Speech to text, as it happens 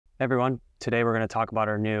Everyone, today we're going to talk about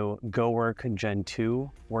our new GoWork Gen 2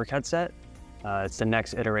 work headset. It's the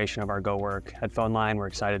next iteration of our GoWork headphone line. We're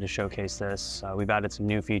excited to showcase this. We've added some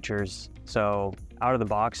new features. So out of the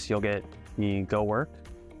box, you'll get the GoWork.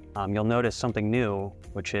 You'll notice something new,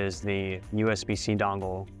 which is the USB-C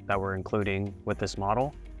dongle that we're including with this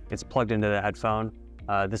model. It's plugged into the headphone.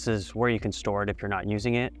 This is where you can store it if you're not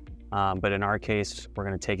using it. But in our case, we're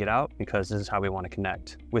going to take it out because this is how we want to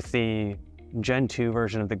connect. With the Gen 2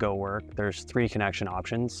 version of the GoWork, there's 3 connection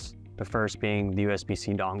options. The first being the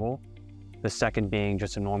USB-C dongle. The second being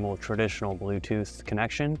just a normal traditional Bluetooth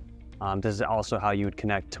connection. This is also how you would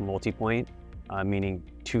connect to multipoint, meaning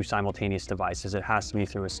 2 simultaneous devices. It has to be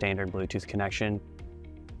through a standard Bluetooth connection,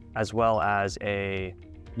 as well as a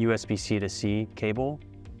USB-C to C cable,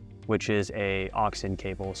 which is a aux-in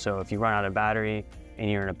cable. So if you run out of battery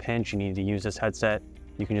and you're in a pinch, you need to use this headset,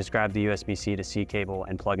 you can just grab the USB-C to C cable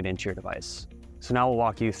and plug it into your device. So now we'll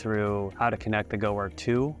walk you through how to connect the GoWork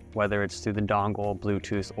 2, whether it's through the dongle,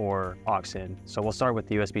 Bluetooth, or aux-in. So we'll start with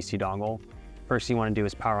the USB-C dongle. First thing you want to do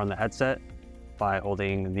is power on the headset by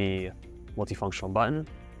holding the multifunctional button,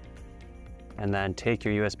 and then take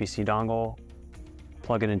your USB-C dongle,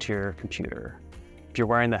 plug it into your computer. If you're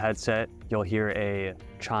wearing the headset, you'll hear a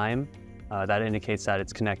chime that indicates that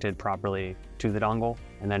it's connected properly to the dongle.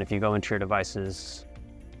 And then if you go into your device's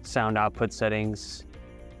sound output settings,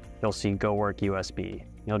 you'll see GoWork USB.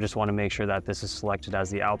 You'll just want to make sure that this is selected as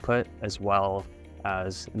the output as well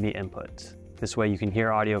as the input. This way you can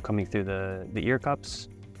hear audio coming through the ear cups,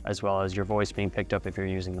 as well as your voice being picked up if you're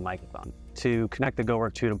using the microphone. To connect the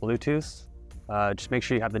GoWork 2 to Bluetooth, just make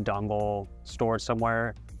sure you have the dongle stored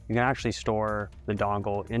somewhere. You can actually store the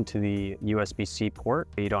dongle into the USB-C port.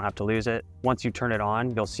 You don't have to lose it. Once you turn it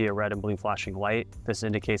on, you'll see a red and blue flashing light. This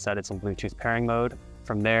indicates that it's in Bluetooth pairing mode.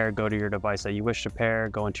 From there, go to your device that you wish to pair,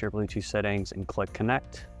 go into your Bluetooth settings and click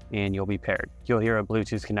connect, and you'll be paired. You'll hear a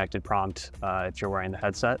Bluetooth connected prompt if you're wearing the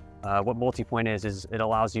headset. What multipoint is it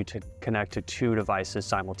allows you to connect to 2 devices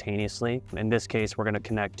simultaneously. In this case, we're going to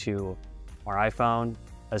connect to our iPhone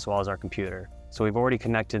as well as our computer. So we've already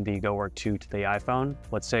connected the GoWork 2 to the iPhone.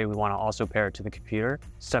 Let's say we want to also pair it to the computer.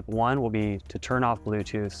 Step 1 will be to turn off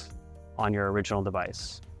Bluetooth on your original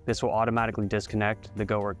device. This will automatically disconnect the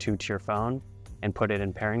GoWork 2 to your phone and put it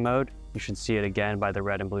in pairing mode. You should see it again by the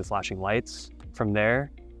red and blue flashing lights. From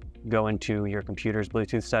there, go into your computer's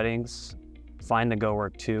Bluetooth settings, find the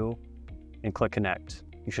GoWork 2, and click connect.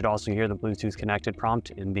 You should also hear the Bluetooth connected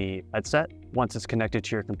prompt in the headset. Once it's connected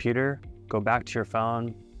to your computer, go back to your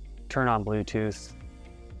phone, turn on Bluetooth,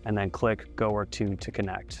 and then click GoWork 2 to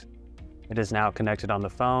connect. It is now connected on the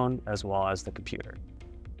phone as well as the computer.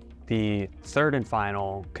 The third and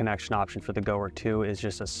final connection option for the GoWork 2 is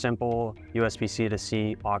just a simple USB-C to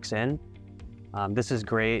C aux-in. This is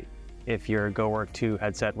great if your GoWork 2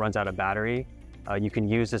 headset runs out of battery. You can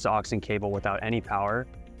use this aux-in cable without any power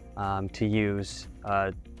to use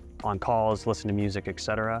on calls, listen to music,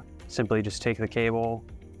 etc. Simply just take the cable,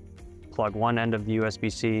 plug one end of the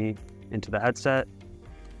USB-C into the headset,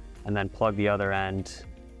 and then plug the other end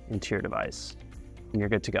into your device, and you're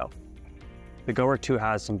good to go. The GoWork 2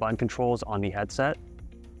 has some button controls on the headset.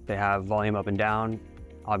 They have volume up and down,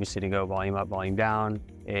 obviously to go volume up, volume down,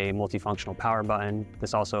 a multifunctional power button.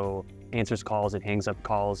 This also answers calls, it hangs up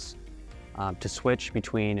calls. To switch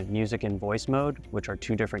between music and voice mode, which are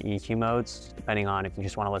 2 different EQ modes, depending on if you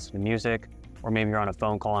just want to listen to music, or maybe you're on a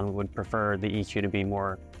phone call and would prefer the EQ to be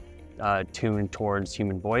more tuned towards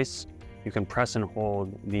human voice, you can press and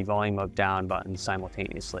hold the volume up down button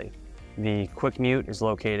simultaneously. The quick mute is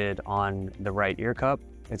located on the right ear cup.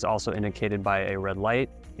 It's also indicated by a red light,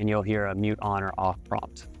 and you'll hear a mute on or off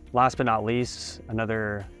prompt. Last but not least,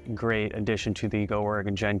 another great addition to the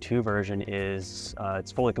GoWork Gen 2 version is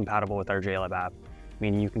it's fully compatible with our JLab app,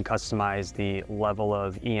 meaning you can customize the level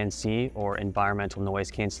of ENC or environmental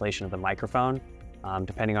noise cancellation of the microphone.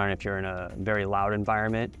 Depending on if you're in a very loud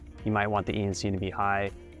environment, you might want the ENC to be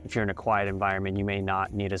high. If you're in a quiet environment, you may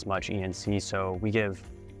not need as much ENC, so we give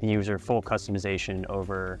the user full customization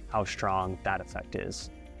over how strong that effect is.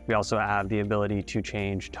 We also have the ability to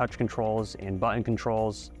change touch controls and button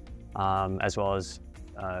controls, as well as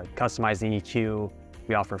customize the EQ.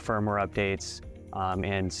 We offer firmware updates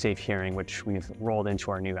and safe hearing, which we've rolled into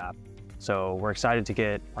our new app. So we're excited to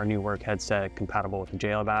get our new work headset compatible with the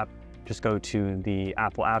JLab app. Just go to the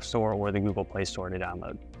Apple App Store or the Google Play Store to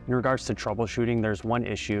download. In regards to troubleshooting, there's one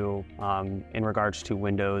issue in regards to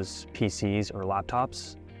Windows PCs or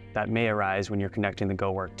laptops that may arise when you're connecting the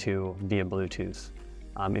GoWork 2 via Bluetooth.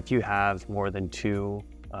 If you have more than 2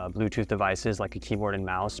 Bluetooth devices like a keyboard and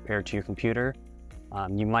mouse paired to your computer,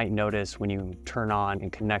 you might notice when you turn on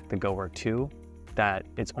and connect the GoWork 2 that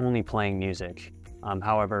it's only playing music.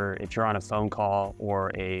 However, if you're on a phone call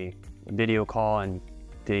or a video call and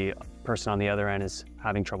the person on the other end is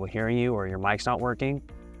having trouble hearing you or your mic's not working,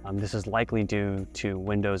 this is likely due to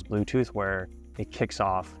Windows Bluetooth, where it kicks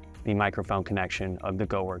off the microphone connection of the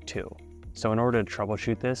GoWork 2. So in order to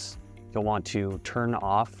troubleshoot this, you'll want to turn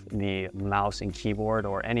off the mouse and keyboard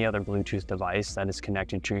or any other Bluetooth device that is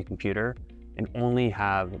connected to your computer and only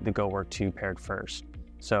have the GoWork 2 paired first.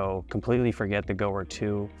 So completely forget the GoWork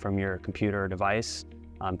 2 from your computer or device,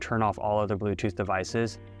 turn off all other Bluetooth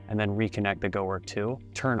devices, and then reconnect the GoWork 2.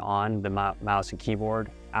 Turn on the mouse and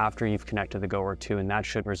keyboard after you've connected the GoWork 2, and that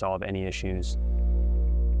should resolve any issues